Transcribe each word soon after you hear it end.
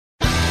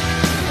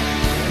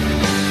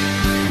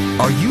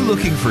Are you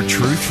looking for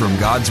truth from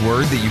God's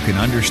Word that you can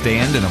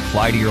understand and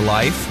apply to your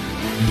life?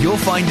 You'll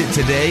find it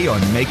today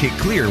on Make It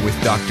Clear with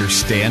Dr.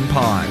 Stan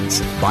Ponz,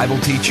 Bible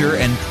teacher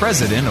and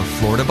president of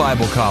Florida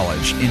Bible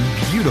College in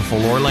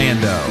beautiful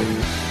Orlando.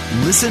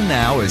 Listen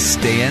now as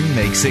Stan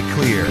makes it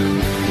clear.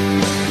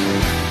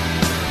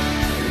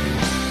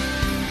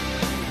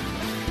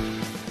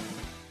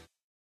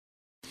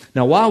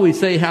 Now, while we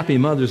say Happy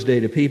Mother's Day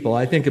to people,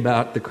 I think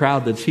about the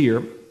crowd that's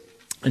here.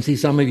 I see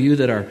some of you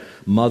that are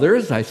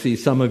mothers. I see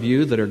some of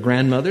you that are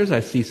grandmothers.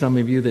 I see some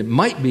of you that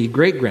might be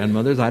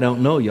great-grandmothers. I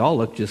don't know. You all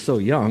look just so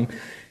young.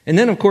 And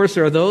then, of course,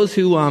 there are those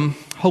who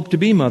hope to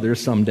be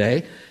mothers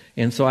someday.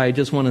 And so I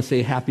just want to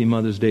say Happy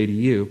Mother's Day to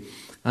you.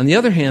 On the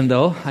other hand,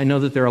 though, I know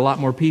that there are a lot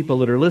more people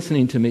that are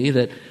listening to me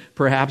that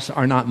perhaps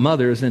are not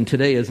mothers, and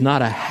today is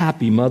not a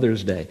Happy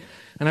Mother's Day.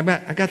 And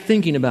I got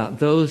thinking about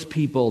those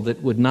people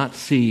that would not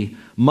see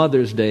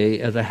Mother's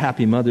Day as a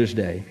Happy Mother's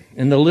Day.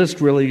 And the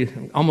list really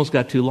almost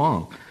got too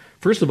long.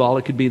 First of all,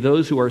 it could be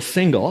those who are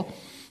single,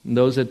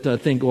 those that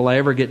think, will I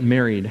ever get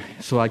married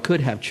so I could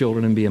have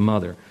children and be a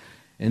mother?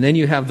 And then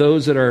you have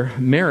those that are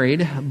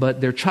married, but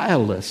they're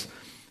childless.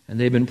 And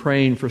they've been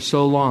praying for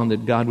so long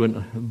that God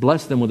would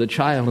bless them with a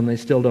child, and they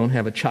still don't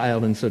have a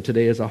child, and so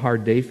today is a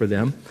hard day for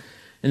them.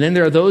 And then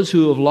there are those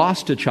who have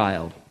lost a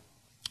child.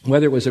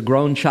 Whether it was a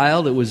grown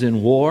child that was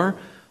in war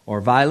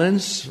or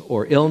violence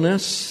or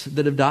illness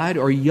that have died,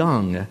 or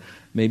young,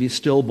 maybe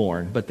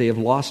stillborn, but they have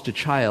lost a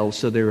child,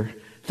 so they're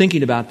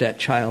thinking about that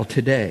child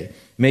today.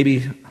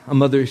 Maybe a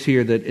mother's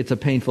here that it's a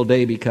painful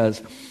day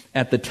because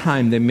at the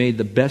time they made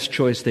the best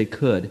choice they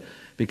could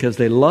because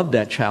they loved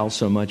that child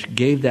so much,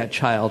 gave that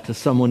child to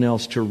someone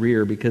else to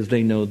rear because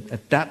they know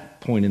at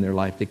that point in their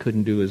life they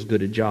couldn't do as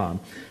good a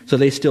job. So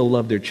they still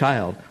love their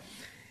child.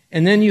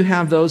 And then you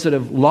have those that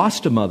have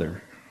lost a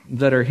mother,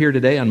 that are here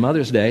today on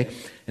Mother's Day,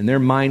 and their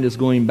mind is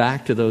going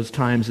back to those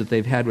times that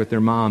they've had with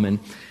their mom. And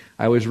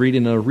I was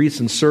reading a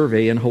recent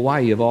survey in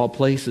Hawaii, of all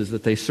places,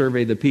 that they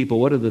surveyed the people,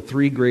 what are the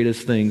three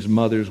greatest things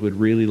mothers would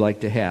really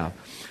like to have?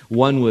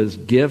 One was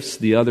gifts,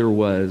 the other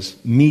was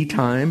me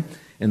time,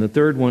 and the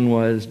third one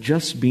was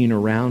just being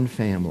around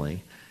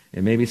family.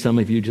 And maybe some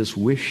of you just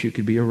wish you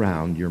could be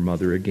around your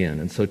mother again.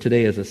 And so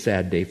today is a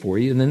sad day for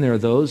you. And then there are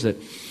those that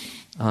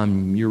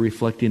you're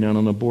reflecting on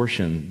an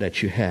abortion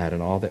that you had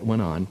and all that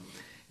went on.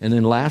 And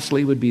then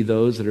lastly would be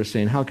those that are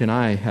saying, how can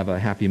I have a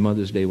Happy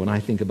Mother's Day when I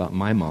think about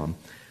my mom?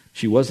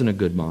 She wasn't a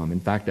good mom. In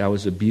fact, I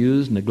was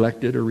abused,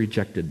 neglected, or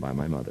rejected by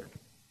my mother.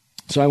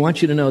 So I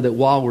want you to know that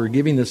while we're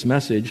giving this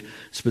message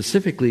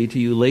specifically to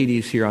you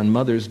ladies here on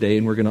Mother's Day,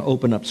 and we're going to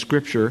open up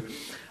Scripture,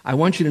 I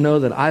want you to know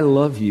that I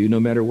love you no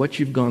matter what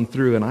you've gone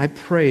through, and I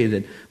pray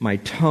that my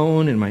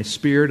tone and my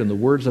spirit and the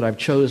words that I've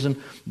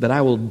chosen, that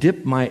I will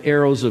dip my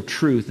arrows of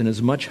truth in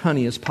as much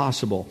honey as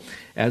possible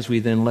as we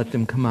then let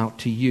them come out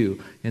to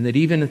you, and that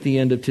even at the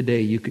end of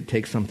today you could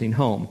take something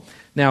home.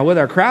 Now, with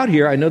our crowd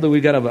here, I know that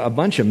we've got a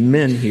bunch of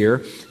men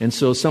here, and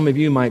so some of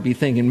you might be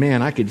thinking,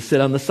 man, I could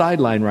sit on the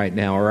sideline right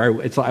now,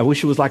 or I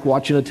wish it was like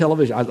watching a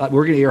television. We're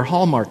going to hear a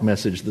Hallmark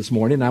message this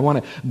morning, and I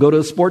want to go to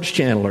a sports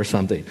channel or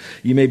something.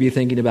 You may be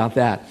thinking about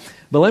that.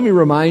 But let me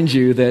remind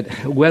you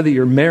that whether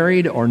you're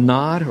married or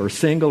not, or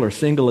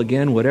single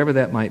again, whatever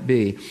that might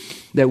be,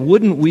 that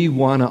wouldn't we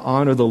want to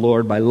honor the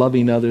Lord by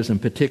loving others, and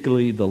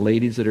particularly the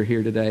ladies that are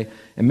here today?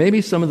 And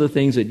maybe some of the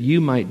things that you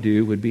might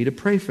do would be to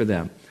pray for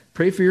them.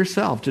 Pray for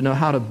yourself to know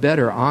how to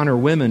better honor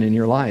women in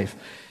your life.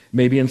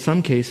 Maybe in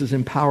some cases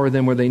empower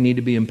them where they need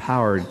to be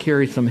empowered.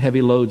 Carry some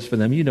heavy loads for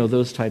them. You know,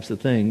 those types of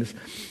things.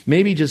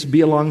 Maybe just be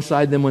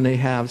alongside them when they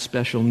have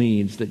special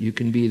needs, that you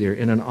can be there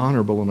in an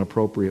honorable and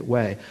appropriate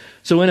way.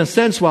 So in a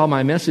sense, while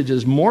my message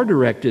is more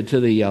directed to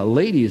the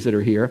ladies that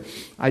are here,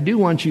 I do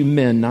want you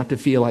men not to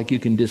feel like you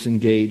can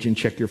disengage and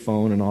check your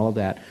phone and all of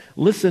that.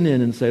 Listen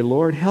in and say,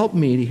 Lord, help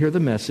me to hear the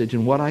message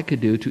and what I could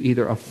do to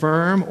either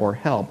affirm or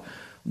help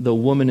the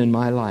woman in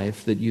my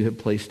life that you have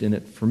placed in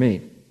it for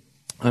me.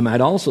 I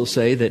might also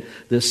say that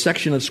this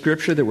section of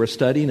Scripture that we're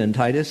studying in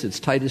Titus, it's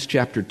Titus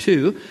chapter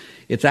 2.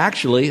 It's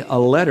actually a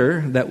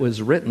letter that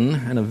was written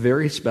in a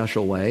very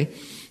special way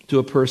to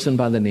a person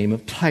by the name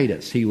of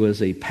Titus. He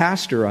was a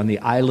pastor on the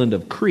island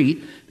of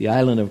Crete. The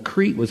island of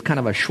Crete was kind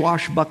of a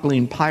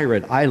swashbuckling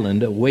pirate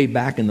island way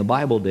back in the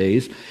Bible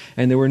days.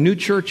 And there were new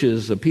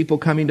churches of people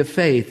coming to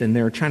faith, and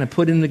they were trying to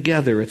put in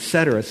together,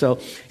 etc. So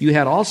you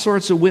had all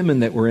sorts of women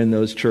that were in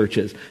those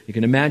churches. You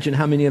can imagine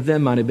how many of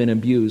them might have been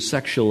abused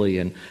sexually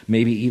and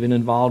maybe even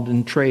involved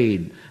in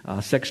trade,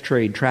 sex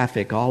trade,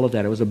 traffic, all of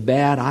that. It was a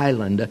bad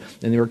island,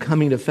 and they were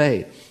coming to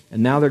faith.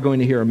 And now they're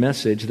going to hear a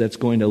message that's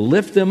going to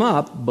lift them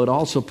up, but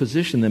also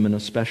position them in a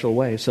special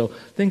way. So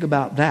think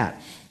about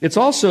that. It's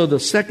also the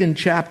second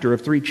chapter of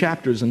 3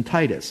 chapters in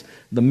Titus.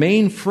 The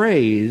main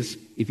phrase,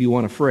 if you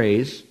want a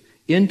phrase,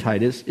 in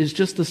Titus is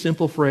just the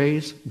simple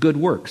phrase, good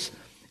works.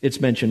 It's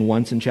mentioned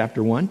once in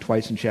chapter 1,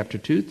 twice in chapter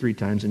 2, 3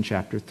 times in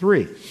chapter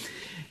 3.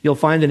 You'll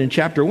find that in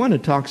chapter 1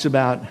 it talks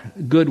about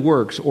good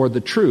works, or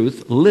the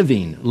truth,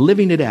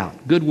 living it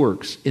out, good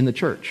works in the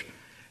church.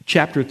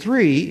 Chapter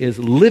 3 is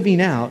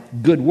living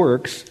out good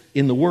works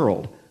in the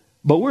world.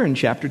 But we're in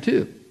chapter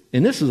 2.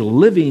 And this is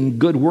living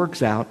good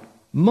works out,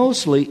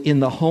 mostly in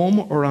the home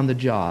or on the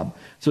job.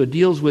 So it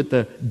deals with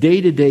the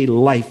day-to-day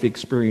life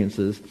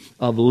experiences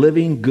of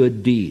living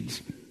good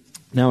deeds.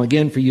 Now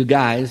again, for you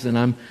guys, and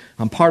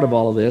I'm part of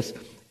all of this,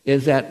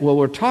 is that when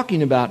we're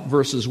talking about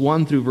verses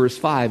 1 through verse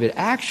 5, it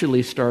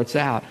actually starts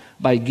out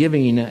by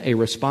giving a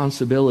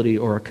responsibility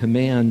or a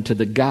command to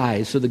the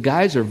guys. So the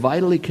guys are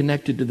vitally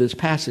connected to this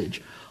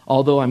passage,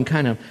 although I'm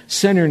kind of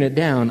centering it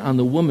down on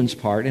the woman's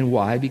part. And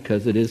why?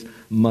 Because it is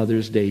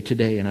Mother's Day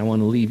today, and I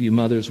want to leave you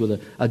mothers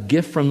with a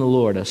gift from the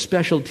Lord, a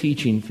special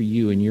teaching for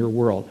you in your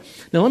world.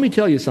 Now let me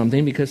tell you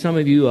something, because some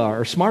of you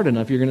are smart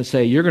enough, you're going to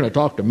say, you're going to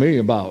talk to me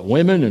about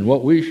women and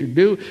what we should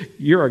do.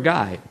 You're a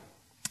guy.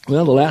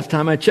 Well, the last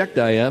time I checked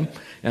I am,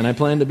 and I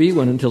plan to be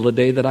one until the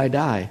day that I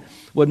die.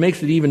 What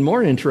makes it even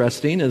more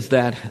interesting is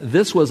that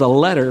this was a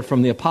letter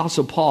from the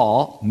Apostle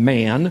Paul,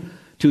 man,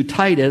 to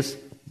Titus,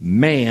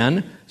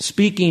 man,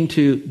 speaking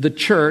to the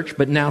church,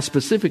 but now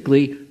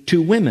specifically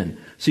to women.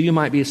 So you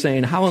might be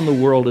saying, how in the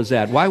world is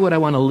that? Why would I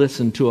want to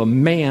listen to a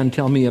man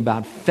tell me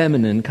about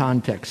feminine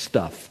context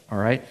stuff? All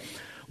right?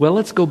 Well,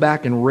 let's go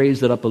back and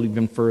raise it up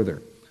even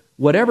further.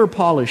 Whatever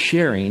Paul is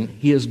sharing,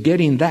 he is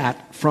getting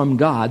that from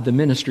God, the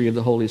ministry of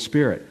the Holy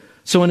Spirit.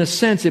 So in a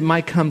sense, it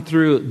might come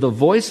through the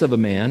voice of a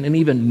man, and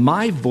even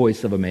my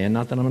voice of a man,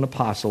 not that I'm an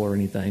apostle or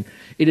anything.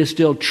 It is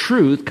still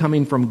truth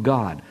coming from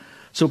God.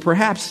 So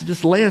perhaps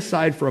just lay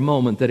aside for a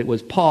moment that it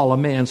was Paul, a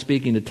man,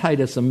 speaking to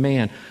Titus, a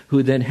man,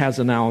 who then has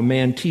now a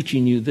man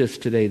teaching you this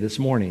today, this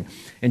morning.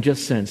 And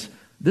just sense,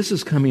 this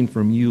is coming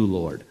from you,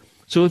 Lord.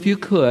 So if you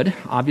could,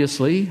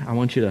 obviously, I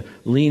want you to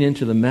lean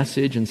into the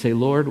message and say,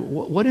 Lord,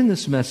 what in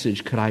this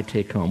message could I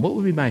take home? What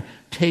would be my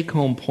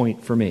take-home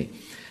point for me?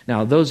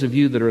 Now, those of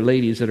you that are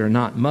ladies that are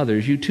not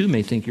mothers, you too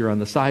may think you're on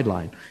the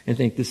sideline and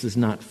think this is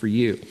not for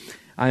you.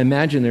 I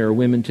imagine there are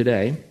women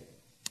today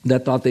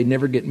that thought they'd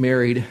never get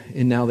married,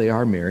 and now they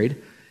are married.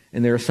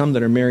 And there are some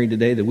that are married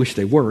today that wish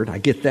they weren't. I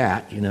get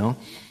that,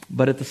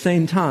 But at the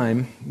same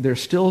time,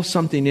 there's still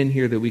something in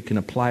here that we can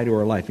apply to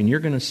our life. And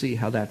you're going to see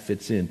how that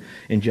fits in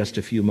just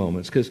a few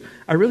moments, because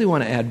I really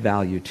want to add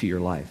value to your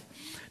life.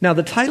 Now,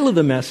 the title of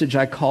the message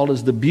I called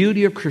is The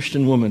Beauty of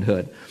Christian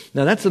Womanhood.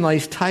 Now, that's a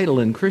nice title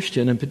in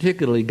Christian, and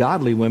particularly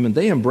godly women.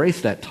 They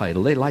embrace that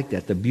title. They like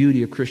that, the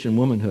beauty of Christian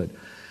womanhood.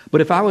 But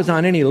if I was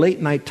on any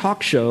late-night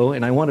talk show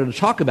and I wanted to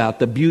talk about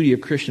the beauty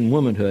of Christian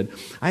womanhood,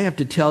 I have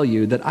to tell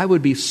you that I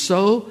would be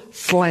so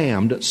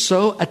slammed,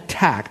 so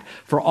attacked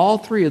for all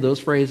three of those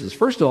phrases.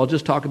 First of all,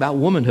 just talk about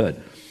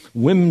womanhood,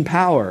 women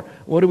power.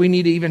 What do we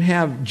need to even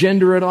have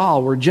gender at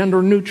all? We're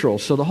gender neutral.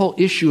 So the whole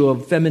issue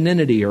of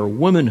femininity or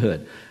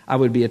womanhood, I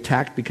would be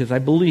attacked because I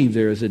believe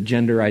there is a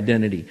gender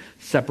identity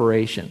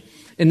separation.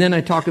 And then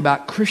I talk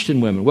about Christian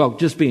women. Well,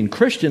 just being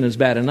Christian is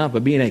bad enough,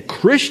 but being a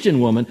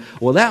Christian woman,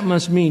 well, that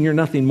must mean you're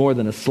nothing more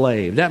than a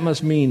slave. That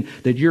must mean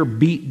that you're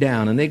beat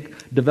down. And they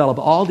develop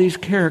all these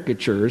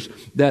caricatures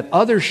that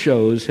other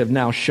shows have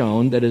now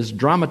shown that is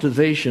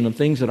dramatization of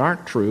things that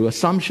aren't true,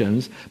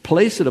 assumptions,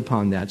 place it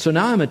upon that. So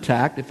now I'm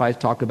attacked if I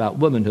talk about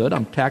womanhood.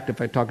 I'm attacked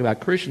if I talk about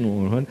Christian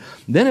womanhood.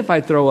 Then if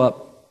I throw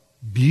up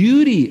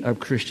beauty of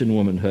Christian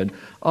womanhood,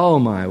 oh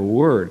my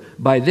word.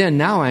 By then,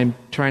 now I'm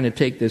trying to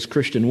take this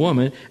Christian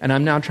woman and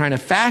I'm now trying to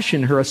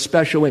fashion her a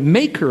special way,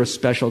 make her a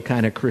special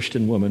kind of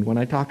Christian woman when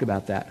I talk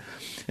about that.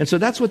 And so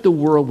that's what the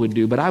world would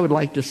do. But I would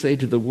like to say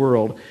to the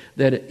world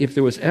that if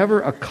there was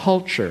ever a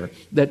culture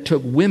that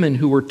took women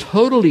who were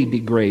totally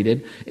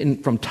degraded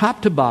from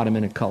top to bottom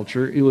in a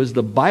culture, it was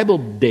the Bible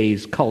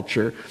days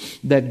culture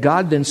that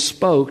God then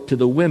spoke to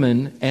the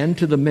women and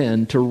to the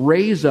men to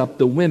raise up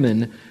the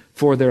women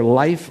for their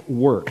life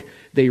work.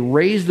 They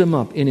raised them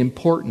up in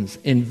importance,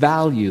 in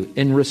value,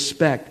 in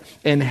respect,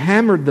 and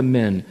hammered the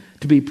men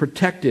to be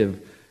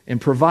protective and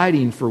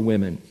providing for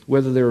women,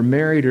 whether they were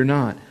married or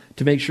not,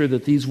 to make sure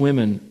that these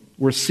women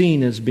were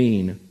seen as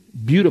being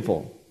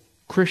beautiful,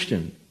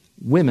 Christian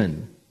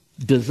women,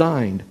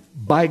 designed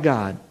by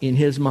God in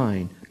His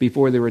mind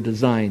before they were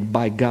designed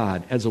by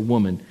God as a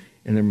woman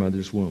in their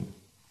mother's womb.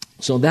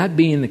 So that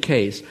being the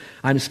case,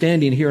 I'm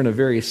standing here in a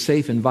very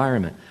safe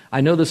environment.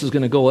 I know this is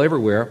going to go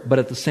everywhere, but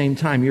at the same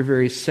time, you're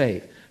very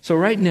safe. So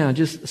right now,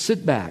 just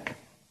sit back.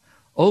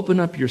 Open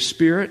up your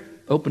spirit.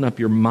 Open up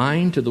your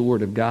mind to the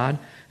Word of God.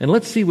 And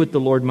let's see what the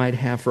Lord might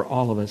have for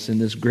all of us in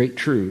this great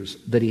truths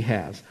that He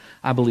has.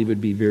 I believe it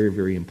would be very,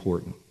 very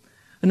important.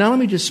 And now let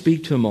me just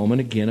speak to a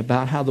moment again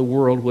about how the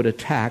world would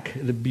attack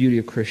the beauty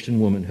of Christian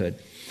womanhood.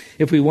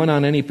 If we went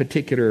on any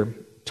particular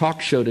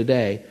talk show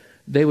today,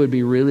 they would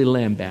be really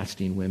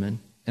lambasting women.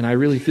 And I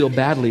really feel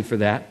badly for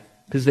that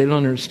because they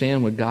don't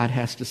understand what God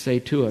has to say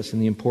to us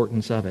and the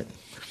importance of it.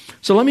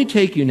 So let me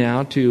take you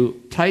now to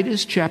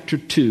Titus chapter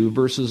 2,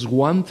 verses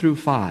 1 through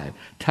 5.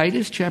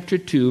 Titus chapter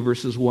 2,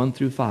 verses 1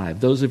 through 5.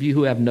 Those of you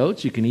who have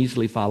notes, you can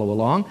easily follow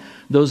along.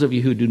 Those of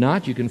you who do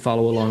not, you can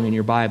follow along in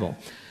your Bible.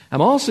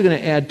 I'm also going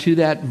to add to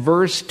that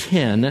verse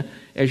 10,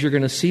 as you're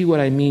going to see what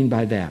I mean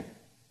by that.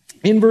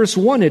 In verse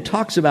 1, it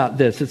talks about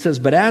this. It says,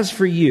 "But as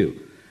for you,"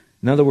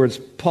 In other words,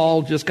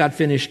 Paul just got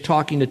finished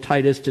talking to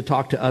Titus to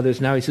talk to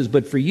others. Now he says,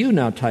 but for you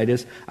now,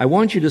 Titus, I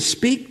want you to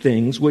speak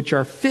things which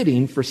are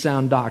fitting for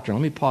sound doctrine.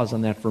 Let me pause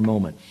on that for a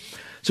moment.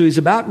 So he's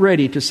about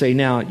ready to say,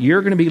 now,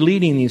 you're going to be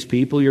leading these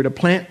people. You're to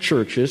plant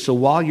churches. So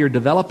while you're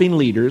developing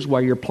leaders,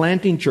 while you're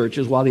planting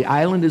churches, while the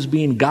island is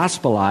being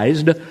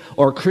gospelized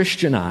or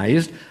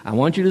Christianized, I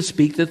want you to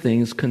speak the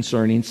things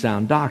concerning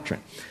sound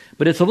doctrine.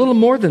 But it's a little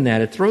more than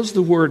that. It throws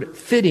the word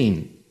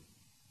fitting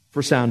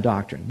for sound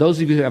doctrine.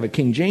 Those of you who have a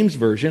King James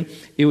Version,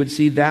 it would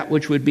see that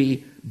which would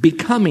be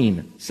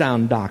becoming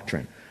sound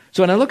doctrine.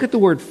 So when I look at the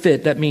word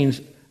fit, that means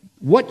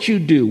what you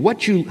do,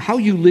 how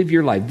you live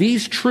your life.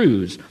 These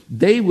truths,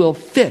 they will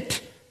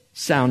fit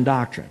sound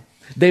doctrine.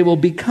 They will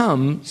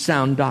become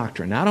sound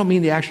doctrine. Now, I don't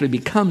mean they actually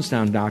become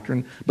sound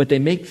doctrine, but they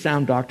make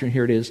sound doctrine,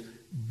 here it is,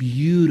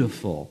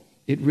 beautiful.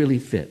 It really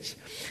fits.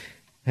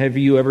 Have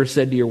you ever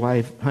said to your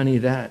wife, honey,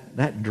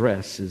 that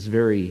dress is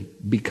very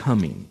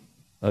becoming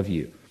of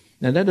you?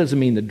 Now, that doesn't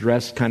mean the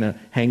dress kind of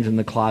hangs in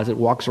the closet,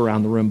 walks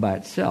around the room by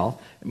itself.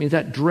 It means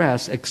that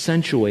dress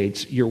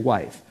accentuates your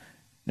wife.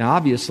 Now,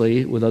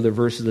 obviously, with other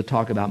verses that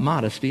talk about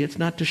modesty, it's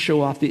not to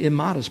show off the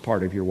immodest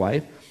part of your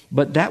wife,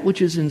 but that which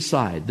is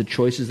inside, the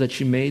choices that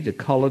she made, the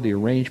color, the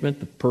arrangement,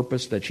 the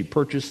purpose that she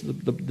purchased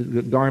the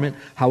garment,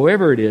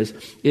 however it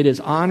is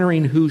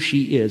honoring who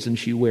she is, and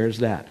she wears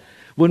that.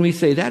 When we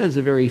say that is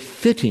a very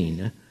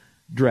fitting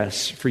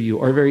dress for you,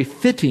 or a very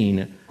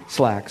fitting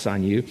slacks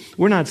on you,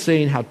 we're not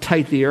saying how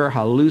tight they are,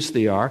 how loose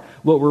they are.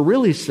 What we're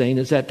really saying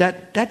is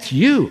that's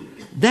you.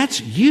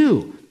 That's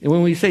you. And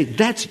when we say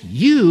that's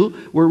you,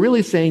 we're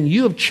really saying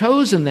you have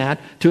chosen that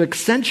to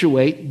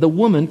accentuate the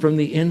woman from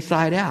the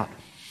inside out.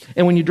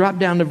 And when you drop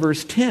down to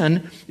verse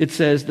 10, it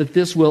says that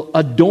this will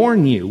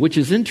adorn you, which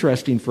is an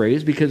interesting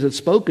phrase because it's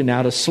spoken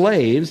now to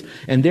slaves,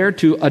 and they're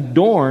to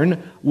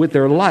adorn with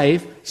their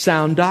life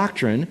sound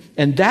doctrine.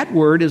 And that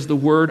word is the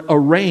word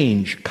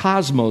arrange.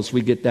 Cosmos,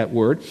 we get that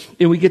word.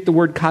 And we get the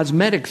word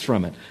cosmetics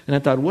from it. And I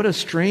thought, what a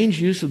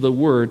strange use of the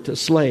word to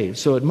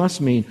slaves. So it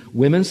must mean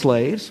women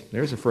slaves.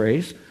 There's a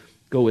phrase.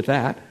 Go with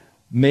that.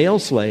 Male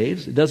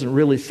slaves. It doesn't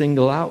really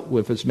single out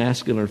if it's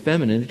masculine or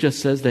feminine. It just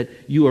says that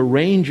you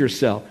arrange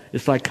yourself.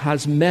 It's like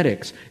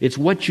cosmetics. It's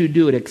what you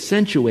do. It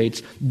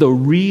accentuates the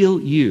real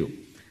you.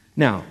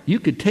 Now, you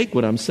could take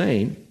what I'm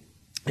saying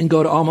and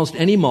go to almost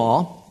any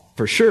mall,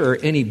 for sure,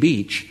 any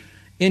beach,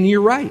 and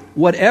you're right.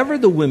 Whatever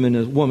the woman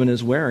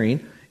is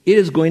wearing, it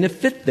is going to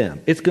fit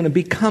them. It's going to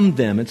become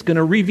them. It's going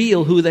to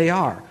reveal who they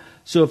are.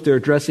 So if they're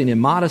dressing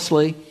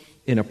immodestly,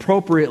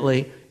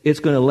 inappropriately, it's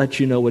going to let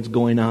you know what's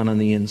going on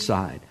the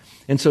inside.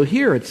 And so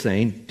here it's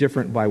saying,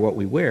 different by what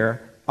we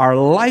wear, our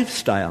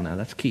lifestyle, now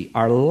that's key,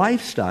 our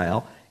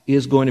lifestyle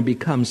is going to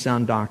become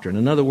sound doctrine.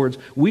 In other words,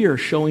 we are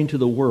showing to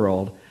the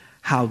world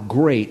how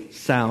great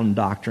sound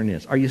doctrine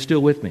is. Are you still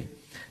with me?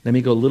 Let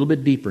me go a little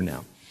bit deeper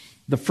now.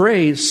 The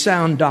phrase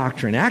sound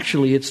doctrine,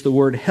 actually it's the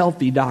word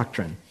healthy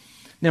doctrine.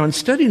 Now in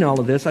studying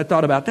all of this, I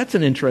thought about that's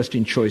an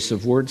interesting choice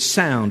of words,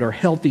 sound or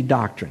healthy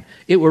doctrine.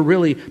 It will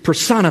really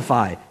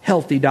personify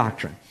healthy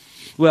doctrine.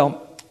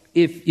 Well,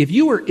 if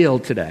you were ill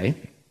today,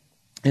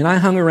 and I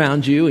hung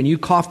around you, and you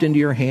coughed into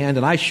your hand,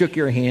 and I shook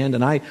your hand,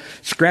 and I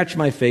scratched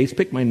my face,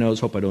 picked my nose,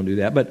 hope I don't do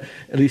that, but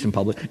at least in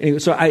public. Anyway,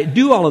 so I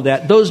do all of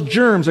that. Those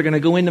germs are going to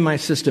go into my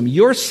system.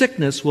 Your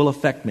sickness will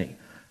affect me.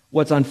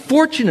 What's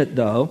unfortunate,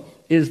 though,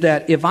 is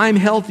that if I'm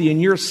healthy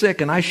and you're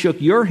sick, and I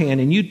shook your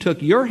hand, and you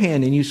took your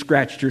hand and you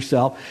scratched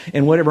yourself,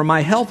 and whatever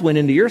my health went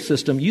into your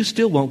system, you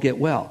still won't get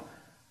well.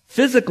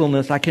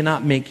 Physicalness, I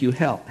cannot make you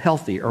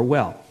healthy or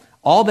well.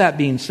 All that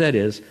being said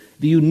is,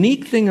 the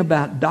unique thing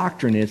about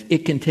doctrine is it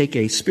can take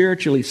a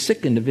spiritually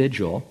sick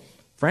individual,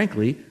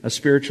 frankly, a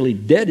spiritually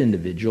dead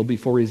individual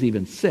before he's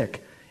even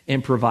sick,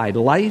 and provide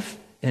life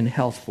and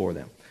health for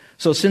them.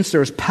 So since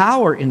there's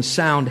power in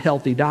sound,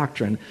 healthy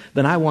doctrine,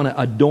 then I want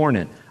to adorn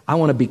it. I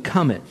want to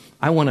become it.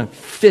 I want to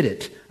fit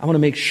it. I want to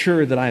make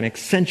sure that I'm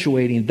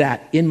accentuating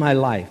that in my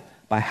life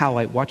by how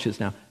I, watch this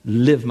now,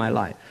 live my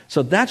life.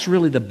 So that's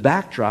really the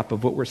backdrop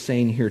of what we're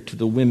saying here to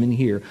the women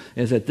here,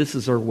 is that this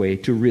is our way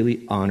to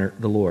really honor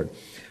the Lord.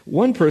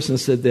 One person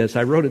said this,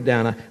 I wrote it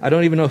down, I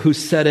don't even know who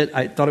said it,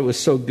 I thought it was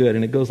so good,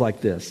 and it goes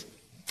like this.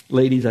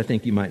 Ladies, I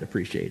think you might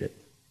appreciate it.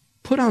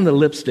 Put on the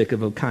lipstick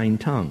of a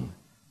kind tongue,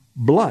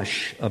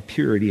 blush of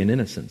purity and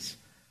innocence,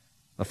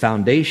 a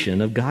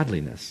foundation of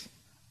godliness,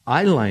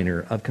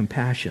 eyeliner of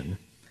compassion,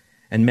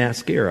 and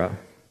mascara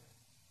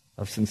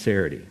of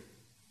sincerity.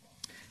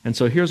 And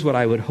so here's what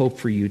I would hope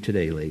for you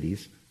today,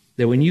 ladies,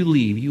 that when you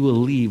leave, you will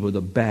leave with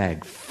a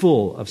bag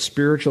full of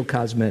spiritual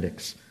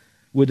cosmetics,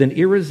 with an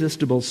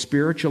irresistible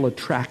spiritual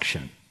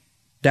attraction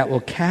that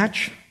will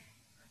catch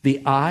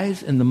the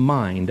eyes and the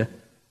mind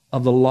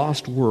of the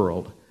lost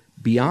world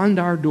beyond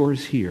our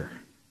doors here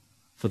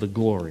for the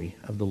glory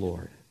of the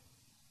Lord.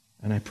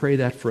 And I pray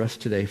that for us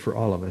today, for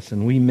all of us,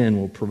 and we men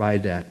will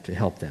provide that to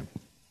help them.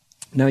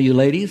 Now, you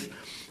ladies,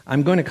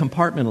 I'm going to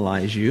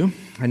compartmentalize you.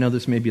 I know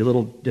this may be a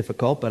little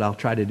difficult, but I'll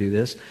try to do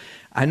this.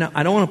 I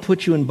don't want to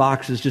put you in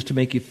boxes just to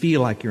make you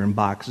feel like you're in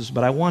boxes,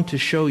 but I want to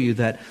show you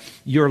that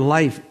your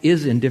life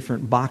is in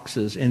different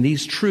boxes, and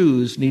these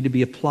truths need to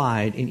be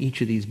applied in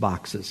each of these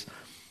boxes.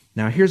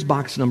 Now, here's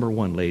box number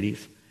 1,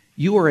 ladies.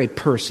 You are a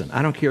person.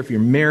 I don't care if you're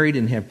married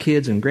and have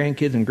kids and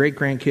grandkids and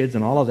great-grandkids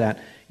and all of that.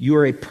 You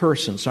are a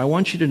person. So I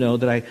want you to know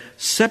that I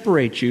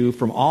separate you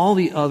from all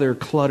the other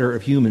clutter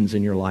of humans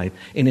in your life,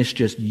 and it's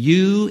just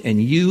you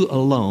and you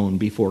alone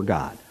before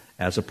God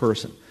as a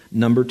person.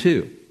 Number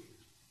 2,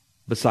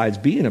 besides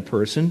being a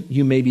person,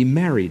 you may be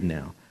married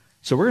now.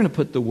 So we're going to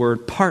put the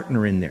word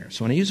partner in there.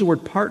 So when I use the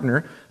word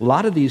partner, a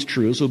lot of these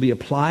truths will be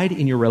applied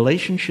in your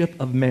relationship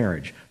of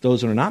marriage.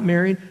 Those who are not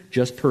married,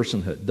 just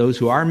personhood. Those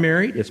who are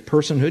married, it's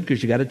personhood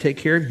because you got to take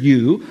care of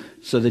you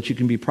so that you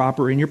can be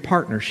proper in your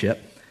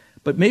partnership.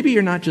 But maybe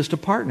you're not just a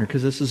partner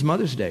because this is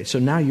Mother's Day. So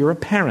now you're a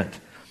parent.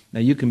 Now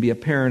you can be a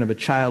parent of a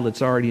child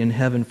that's already in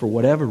heaven for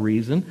whatever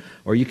reason,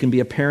 or you can be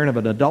a parent of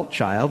an adult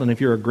child, and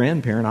if you're a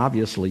grandparent,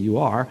 obviously you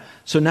are.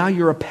 So now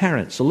you're a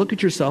parent. So look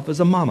at yourself as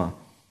a mama,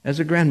 as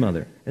a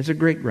grandmother, as a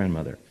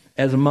great-grandmother,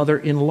 as a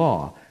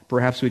mother-in-law.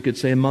 Perhaps we could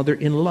say a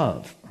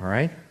mother-in-love, all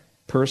right?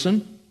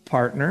 Person,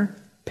 partner,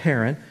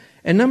 parent.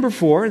 And number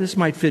 4, this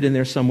might fit in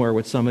there somewhere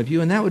with some of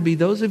you, and that would be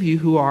those of you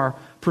who are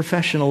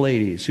professional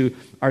ladies, who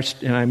are,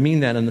 and I mean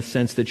that in the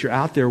sense that you're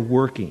out there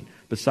working,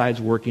 besides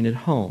working at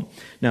home.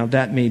 Now,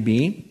 that may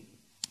be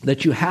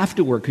that you have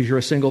to work because you're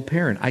a single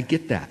parent. I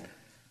get that.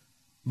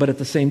 But at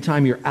the same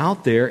time, you're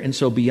out there, and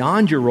so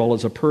beyond your role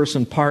as a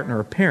person, partner,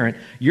 or parent,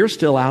 you're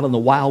still out in the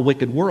wild,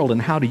 wicked world.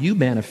 And how do you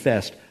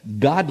manifest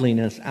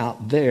godliness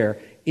out there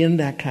in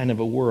that kind of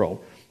a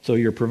world? So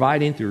you're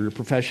providing through your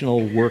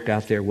professional work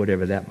out there,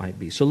 whatever that might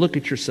be. So look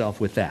at yourself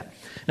with that.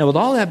 Now, with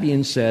all that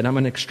being said, I'm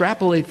going to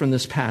extrapolate from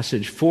this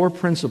passage 4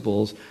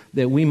 principles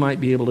that we might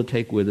be able to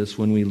take with us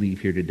when we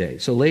leave here today.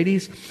 So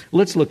ladies,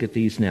 let's look at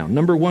these now.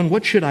 Number 1,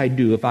 what should I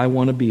do if I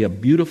want to be a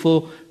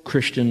beautiful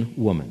Christian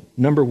woman?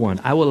 Number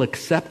 1, I will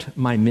accept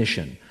my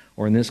mission,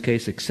 or in this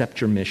case,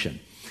 accept your mission.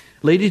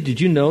 Ladies,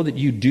 did you know that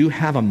you do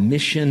have a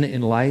mission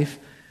in life?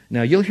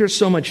 Now, you'll hear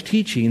so much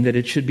teaching that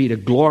it should be to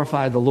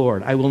glorify the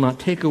Lord. I will not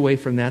take away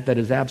from that. That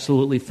is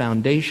absolutely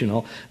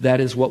foundational. That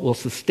is what will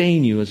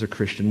sustain you as a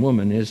Christian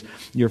woman, is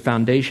your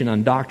foundation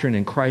on doctrine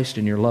and Christ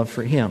and your love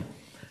for Him.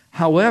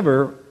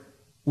 However,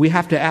 we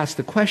have to ask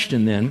the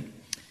question then,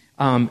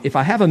 if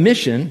I have a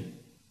mission,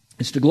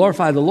 it's to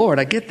glorify the Lord.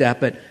 I get that,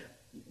 but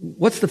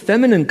what's the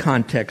feminine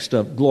context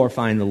of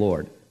glorifying the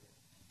Lord?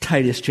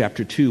 Titus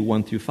chapter 2,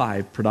 1 through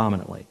 5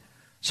 predominantly.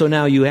 So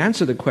now you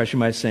answer the question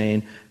by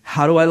saying,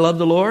 how do I love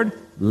the Lord?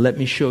 Let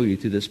me show you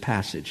through this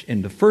passage.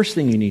 And the first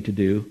thing you need to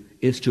do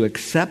is to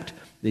accept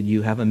that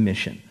you have a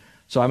mission.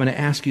 So I'm going to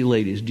ask you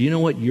ladies, do you know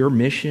what your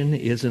mission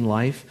is in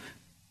life?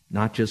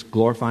 Not just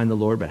glorifying the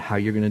Lord, but how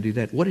you're going to do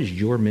that. What is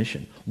your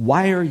mission?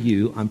 Why are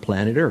you on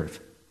planet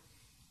Earth?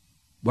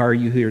 Why are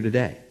you here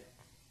today?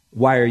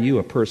 Why are you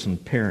a person,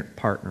 parent,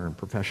 partner, and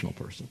professional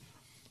person?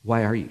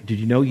 Why are you? Did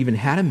you know you even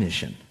had a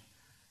mission?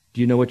 Do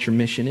you know what your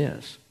mission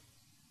is?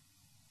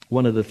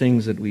 One of the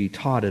things that we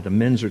taught at a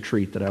men's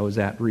retreat that I was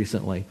at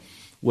recently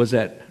was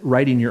that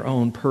writing your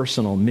own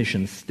personal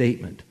mission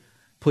statement,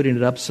 putting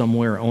it up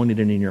somewhere, owning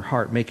it in your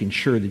heart, making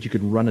sure that you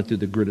could run it through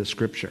the grid of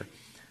Scripture.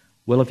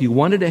 Well, if you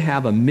wanted to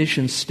have a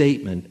mission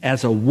statement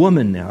as a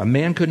woman now, a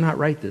man could not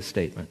write this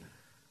statement,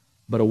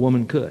 but a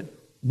woman could.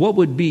 What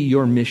would be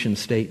your mission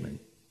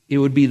statement? It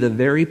would be the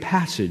very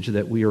passage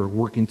that we are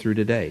working through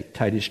today,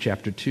 Titus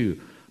chapter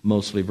 2,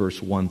 mostly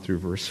verse 1 through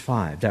verse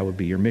 5. That would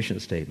be your mission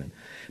statement.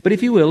 But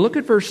if you will, look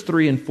at verse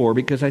 3 and 4,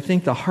 because I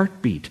think the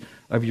heartbeat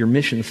of your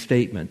mission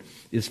statement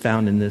is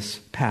found in this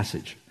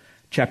passage.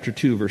 Chapter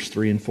 2, verse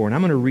 3 and 4. And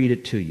I'm going to read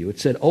it to you. It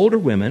said, older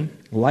women,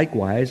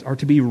 likewise, are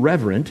to be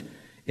reverent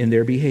in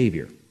their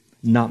behavior,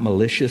 not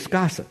malicious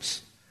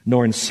gossips,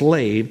 nor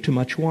enslaved to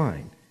much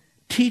wine,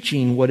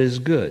 teaching what is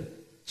good,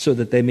 so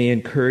that they may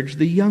encourage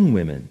the young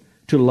women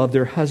to love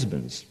their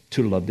husbands,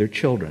 to love their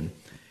children.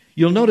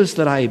 You'll notice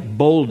that I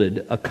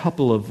bolded a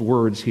couple of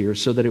words here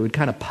so that it would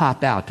kind of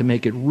pop out to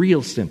make it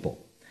real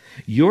simple.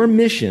 Your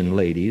mission,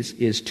 ladies,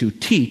 is to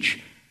teach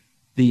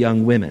the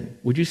young women.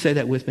 Would you say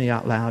that with me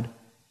out loud?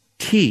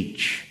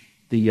 Teach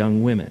the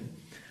young women.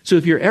 So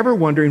if you're ever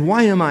wondering,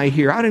 why am I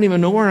here? I don't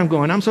even know where I'm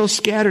going. I'm so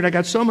scattered. I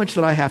got so much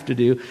that I have to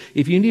do.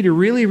 If you need to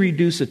really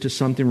reduce it to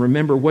something,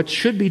 remember what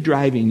should be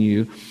driving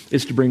you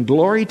is to bring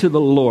glory to the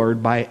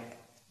Lord by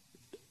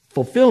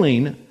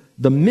fulfilling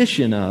the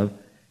mission of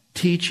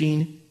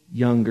teaching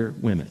younger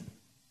women.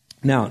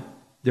 Now,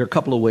 there are a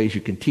couple of ways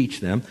you can teach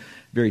them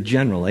very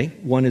generally.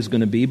 One is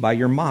going to be by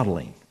your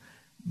modeling,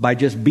 by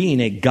just being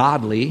a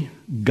godly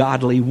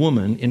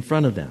woman in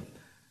front of them.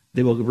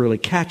 They will really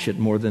catch it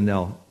more than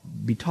they'll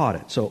be taught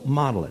it. So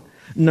model it.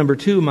 Number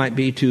 2 might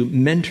be to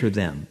mentor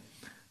them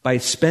by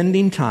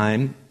spending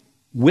time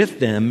with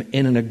them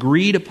in an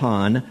agreed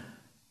upon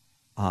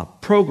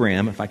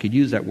program, if I could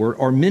use that word,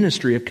 or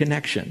ministry of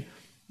connection.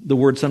 The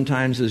word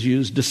sometimes is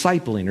used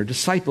discipling or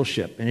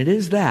discipleship, and it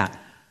is that,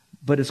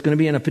 but it's going to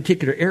be in a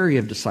particular area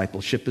of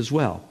discipleship as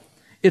well.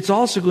 It's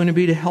also going to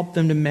be to help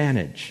them to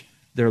manage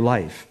their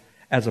life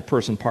as a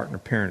person, partner,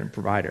 parent, and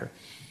provider.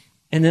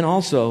 And then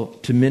also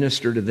to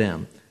minister to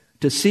them,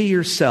 to see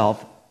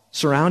yourself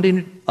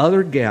surrounding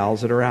other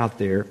gals that are out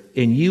there,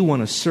 and you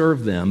want to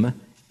serve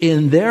them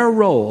in their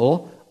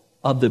role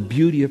of the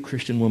beauty of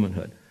Christian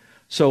womanhood.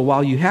 So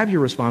while you have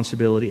your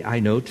responsibility, I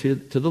know, to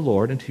the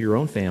Lord and to your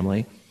own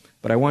family,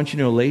 but I want you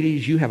to know,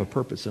 ladies, you have a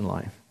purpose in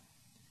life.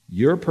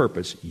 Your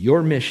purpose,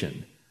 your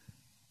mission,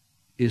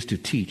 is to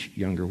teach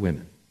younger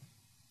women.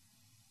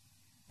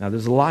 Now,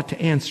 there's a lot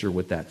to answer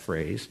with that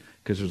phrase,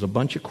 because there's a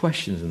bunch of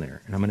questions in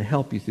there, and I'm going to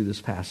help you through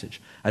this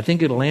passage. I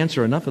think it'll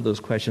answer enough of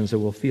those questions that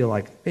we'll feel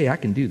like, hey, I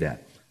can do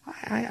that.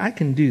 I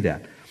can do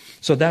that.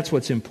 So that's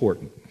what's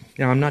important.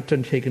 Now, I'm not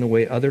taking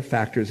away other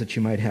factors that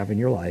you might have in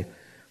your life,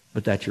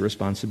 but that's your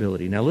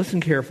responsibility. Now,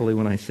 listen carefully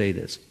when I say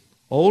this.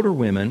 Older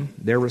women,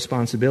 their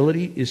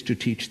responsibility is to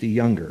teach the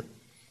younger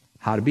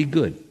how to be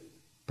good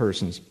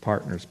persons,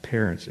 partners,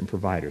 parents, and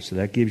providers. So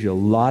that gives you a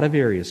lot of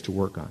areas to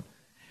work on.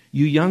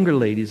 You younger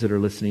ladies that are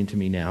listening to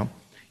me now,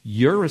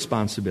 your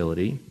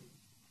responsibility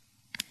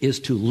is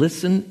to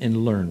listen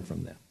and learn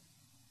from them.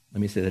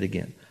 Let me say that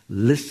again.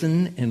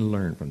 Listen and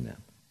learn from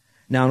them.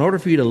 Now, in order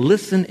for you to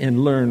listen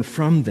and learn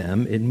from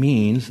them, it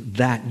means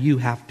that you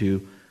have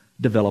to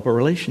develop a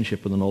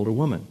relationship with an older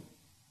woman.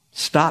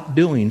 Stop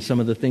doing some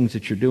of the things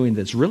that you're doing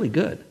that's really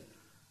good,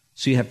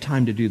 so you have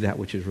time to do that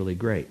which is really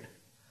great.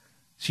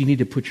 So you need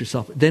to put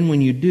yourself... Then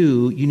when you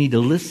do, you need to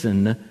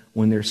listen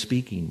when they're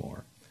speaking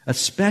more,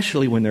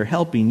 especially when they're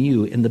helping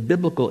you in the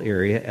biblical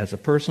area as a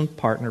person,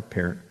 partner,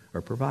 parent,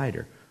 or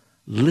provider.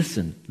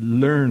 Listen,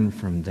 learn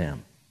from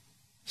them.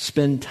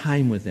 Spend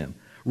time with them.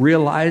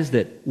 Realize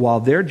that while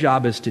their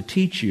job is to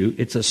teach you,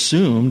 it's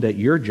assumed that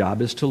your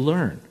job is to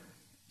learn.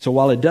 So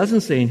while it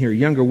doesn't say in here,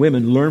 younger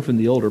women learn from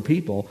the older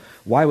people,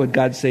 why would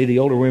God say the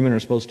older women are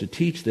supposed to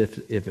teach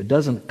if it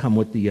doesn't come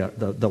with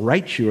the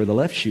right shoe or the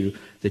left shoe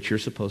that you're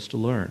supposed to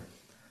learn?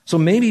 So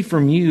maybe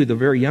from you, the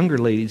very younger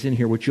ladies in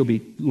here, what you'll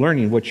be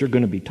learning, what you're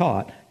going to be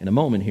taught in a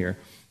moment here,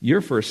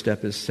 your first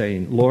step is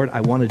saying, Lord, I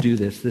want to do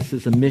this. This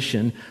is a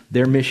mission.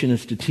 Their mission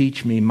is to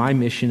teach me. My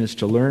mission is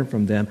to learn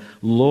from them.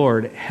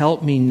 Lord,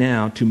 help me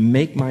now to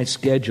make my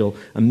schedule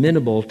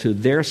amenable to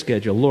their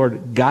schedule.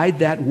 Lord, guide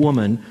that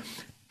woman.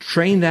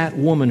 Train that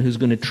woman who's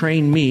going to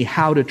train me,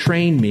 how to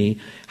train me,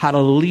 how to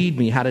lead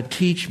me, how to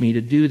teach me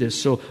to do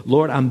this. So,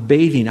 Lord,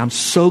 I'm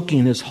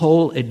soaking this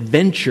whole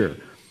adventure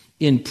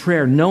in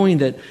prayer, knowing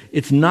that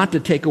it's not to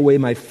take away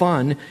my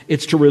fun,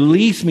 it's to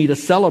release me to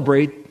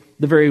celebrate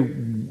the very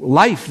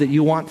life that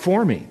you want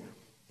for me.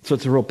 So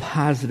it's a real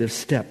positive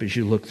step as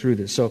you look through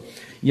this. So,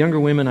 younger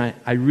women,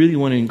 I really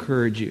want to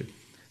encourage you.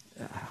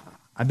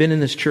 I've been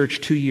in this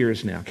church 2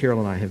 years now. Carol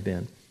and I have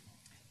been.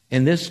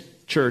 And this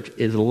church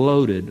is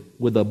loaded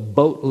with a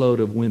boatload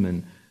of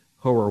women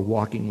who are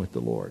walking with the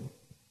Lord.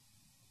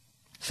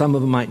 Some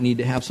of them might need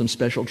to have some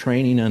special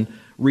training on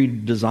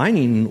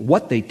redesigning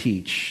what they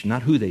teach,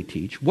 not who they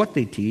teach, what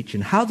they teach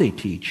and how they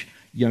teach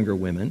younger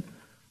women.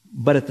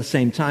 But at the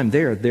same time,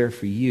 they're there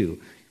for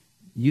you.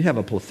 You have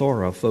a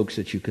plethora of folks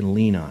that you can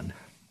lean on.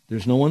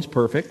 There's no one's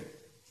perfect.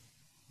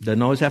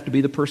 Doesn't always have to be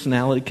the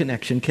personality,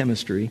 connection,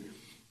 chemistry,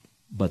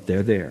 but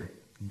they're there.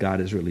 God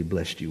has really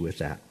blessed you with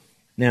that.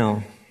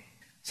 Now,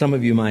 some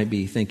of you might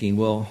be thinking,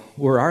 well,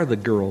 where are the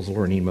girls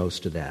learning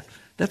most of that?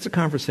 That's a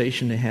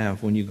conversation to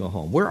have when you go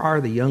home. Where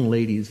are the young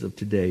ladies of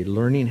today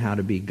learning how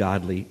to be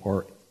godly,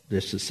 or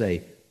just to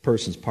say,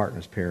 persons,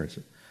 partners, parents,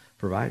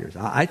 providers?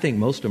 I think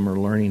most of them are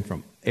learning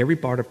from every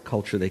part of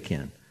culture they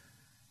can.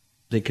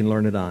 They can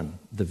learn it on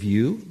The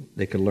View.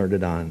 They can learn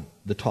it on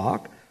The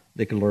Talk.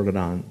 They can learn it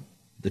on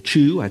The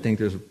Chew. I think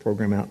there's a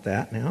program out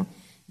that now.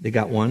 They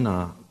got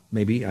one,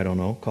 maybe, I don't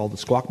know, called The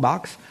Squawk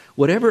Box.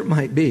 Whatever it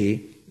might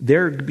be,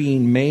 they're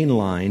being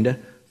mainlined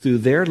through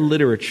their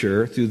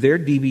literature, through their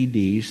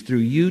DVDs,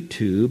 through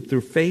YouTube, through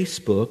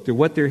Facebook, through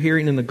what they're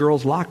hearing in the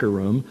girls' locker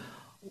room,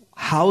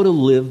 how to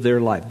live their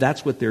life.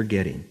 That's what they're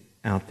getting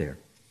out there.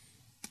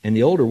 And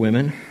the older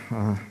women,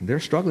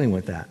 they're struggling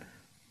with that.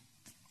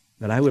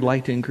 But I would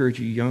like to encourage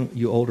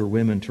you older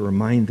women to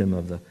remind them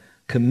of the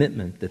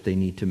commitment that they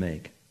need to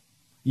make.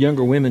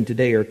 Younger women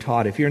today are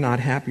taught, if you're not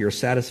happy or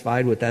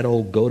satisfied with that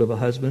old goat of a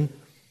husband,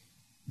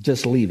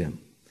 just leave him.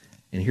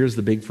 And here's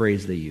the big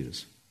phrase they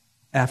use.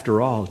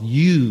 After all,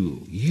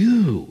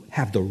 you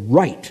have the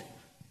right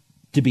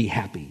to be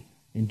happy,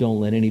 and don't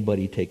let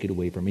anybody take it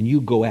away from you. And you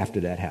go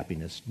after that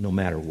happiness no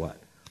matter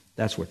what.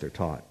 That's what they're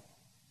taught.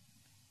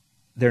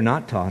 They're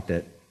not taught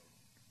that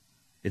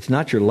it's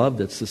not your love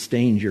that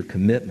sustains your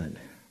commitment.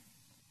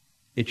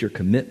 It's your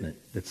commitment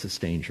that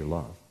sustains your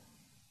love.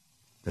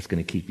 That's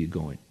going to keep you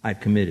going.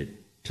 I've committed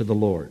to the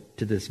Lord,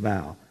 to this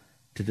vow,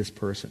 to this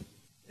person.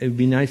 It would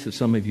be nice if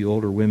some of you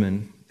older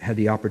women had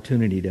the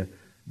opportunity to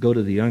go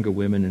to the younger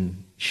women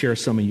and share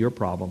some of your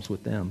problems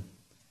with them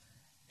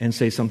and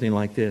say something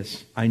like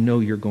this: I know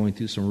you're going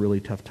through some really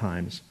tough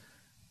times,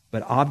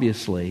 but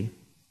obviously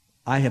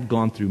I have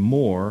gone through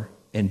more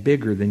and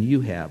bigger than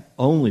you have,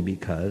 only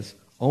because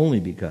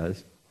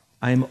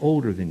I am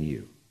older than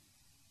you,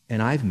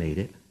 and I've made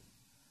it.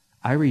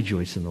 I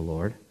rejoice in the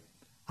Lord.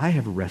 I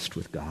have rest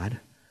with God.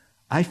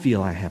 I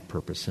feel I have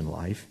purpose in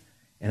life,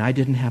 and I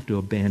didn't have to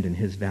abandon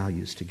his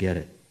values to get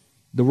it.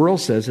 The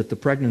world says that the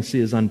pregnancy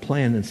is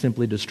unplanned and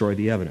simply destroy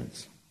the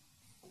evidence.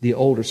 The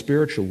older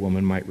spiritual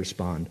woman might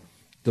respond,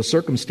 the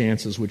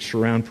circumstances which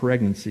surround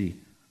pregnancy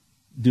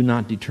do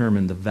not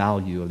determine the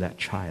value of that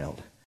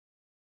child.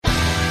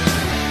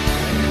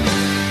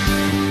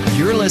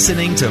 You're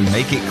listening to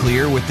Make It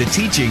Clear with the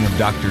teaching of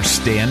Dr.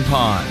 Stan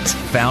Ponz,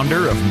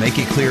 founder of Make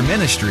It Clear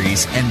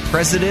Ministries and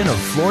president of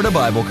Florida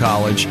Bible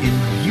College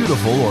in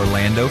beautiful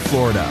Orlando,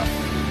 Florida.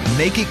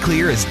 Make It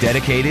Clear is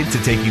dedicated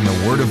to taking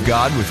the Word of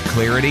God with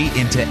clarity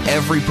into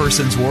every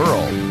person's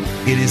world.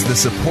 It is the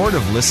support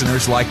of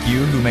listeners like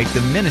you who make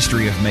the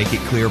ministry of Make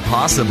It Clear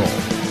possible.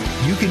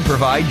 You can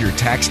provide your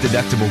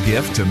tax-deductible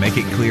gift to Make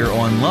It Clear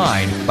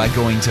online by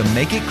going to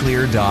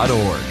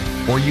makeitclear.org.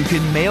 Or you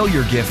can mail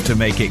your gift to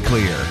Make It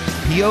Clear,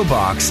 P.O.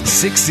 Box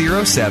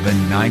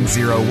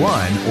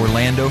 607901,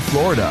 Orlando,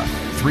 Florida,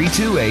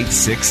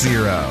 32860.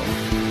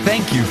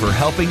 Thank you for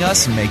helping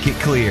us make it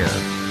clear.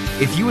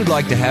 If you would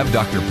like to have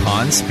Dr.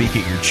 Ponz speak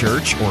at your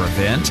church or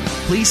event,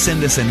 please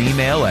send us an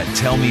email at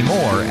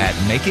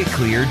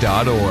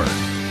tellmemore@makeitclear.org.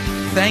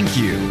 Thank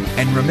you,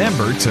 and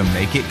remember to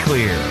make it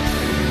clear.